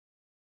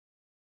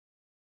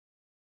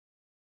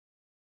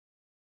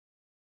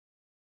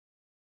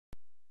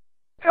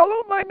Hello,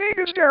 my name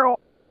is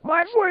Daryl.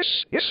 My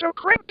voice is so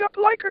cranked up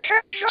like a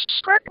cat just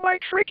cracked my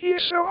trachea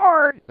so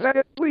hard that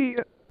it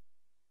bleed.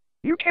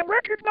 You can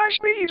recognize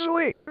me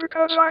easily,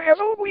 because I have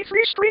only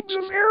 3 strings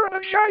of hair and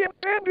a giant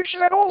bandage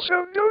that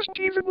also doesn't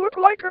even look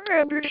like a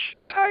bandage,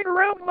 tied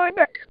around my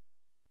neck.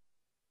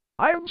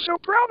 I am so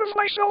proud of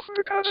myself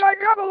because I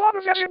got a lot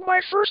of A's in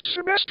my first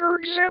semester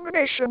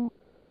examination.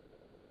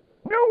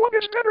 No one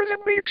is better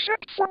than me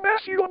except for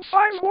Matthew and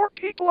 5 more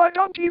people I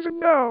don't even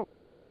know.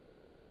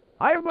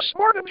 I am a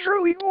smart and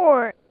early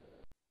boy.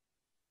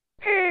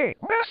 Hey,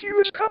 Matthew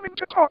is coming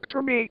to talk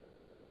to me.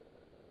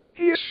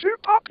 He is so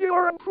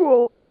popular and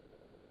cool.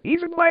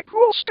 Even my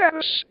cool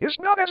status is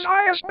not as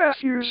high as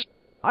Matthew's.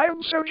 I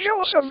am so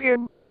jealous of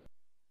him.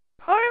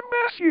 Hi,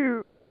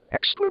 Matthew!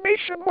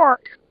 Exclamation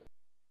mark.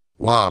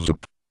 What's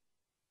up?